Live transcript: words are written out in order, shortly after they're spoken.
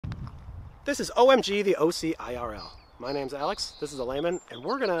This is OMG, the OC IRL. My name's Alex, this is the Layman, and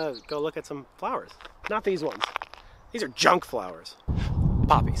we're gonna go look at some flowers. Not these ones. These are junk flowers.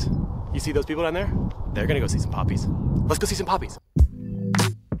 Poppies. You see those people down there? They're gonna go see some poppies. Let's go see some poppies.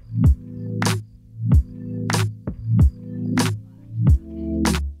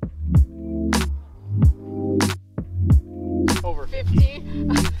 Over 50.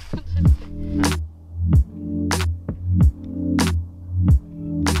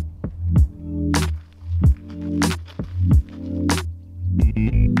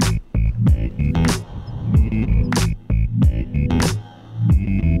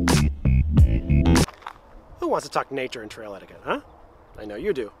 Who wants to talk nature and trail etiquette, huh? I know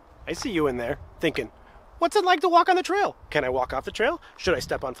you do. I see you in there, thinking, what's it like to walk on the trail? Can I walk off the trail? Should I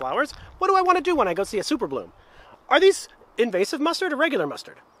step on flowers? What do I want to do when I go see a superbloom? Are these invasive mustard or regular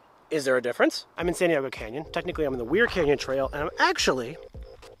mustard? Is there a difference? I'm in Santiago Canyon. Technically, I'm in the Weir Canyon Trail, and I'm actually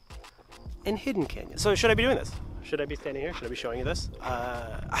in Hidden Canyon. So should I be doing this? Should I be standing here? Should I be showing you this?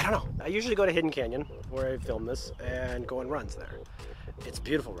 I don't know. I usually go to Hidden Canyon, where I film this, and go on runs there. It's a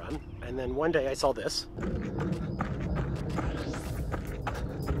beautiful run. And then one day I saw this.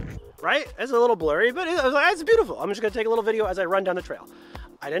 Right? It's a little blurry, but it's beautiful. I'm just gonna take a little video as I run down the trail.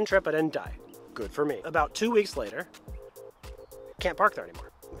 I didn't trip, I didn't die. Good for me. About 2 weeks later, can't park there anymore.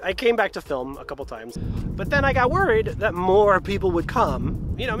 I came back to film a couple times, but then I got worried that more people would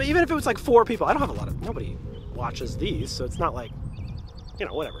come. You know, even if it was like 4 people. I don't have a lot of, nobody watches these, so it's not like, you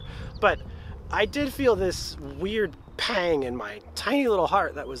know, whatever. But I did feel this weird pang in my tiny little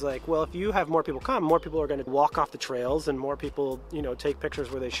heart that was like, well, if you have more people come, more people are going to walk off the trails, and more people, you know, take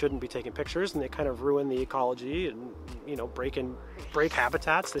pictures where they shouldn't be taking pictures, and they kind of ruin the ecology and, you know, break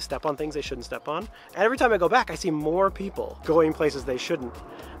habitats. They step on things they shouldn't step on. And every time I go back, I see more people going places they shouldn't.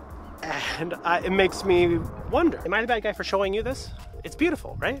 And it makes me wonder, am I the bad guy for showing you this? It's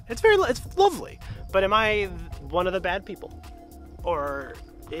beautiful, right? It's lovely. But am I one of the bad people? Or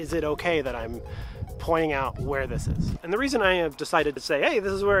is it okay that I'm pointing out where this is? And the reason I have decided to say, hey,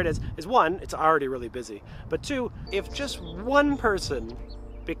 this is where it is one, it's already really busy. But two, if just one person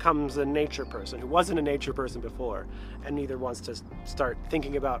becomes a nature person who wasn't a nature person before and neither wants to start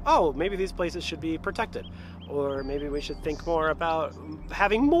thinking about, oh, maybe these places should be protected, or maybe we should think more about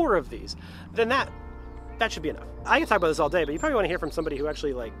having more of these, then that should be enough. I can talk about this all day, but you probably want to hear from somebody who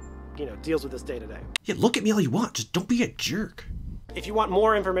actually, like, you know, deals with this day to day. Yeah, look at me all you want, just don't be a jerk. If you want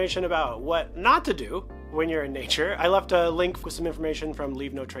more information about what not to do when you're in nature, I left a link with some information from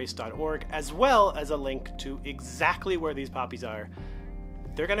leavenotrace.org, as well as a link to exactly where these poppies are.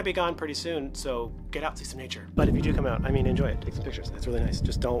 They're gonna be gone pretty soon, so get out, see some nature. But if you do come out, I mean, enjoy it, take some pictures, it's really nice.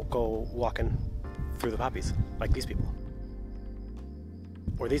 Just don't go walking through the poppies like these people.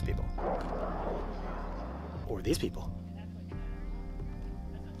 Or these people. Or these people.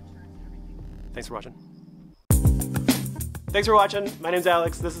 Thanks for watching. Thanks for watching. My name's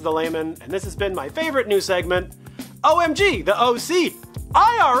Alex, this is the Layman, and this has been my favorite new segment, OMG, the OC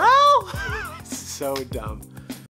IRL! So dumb.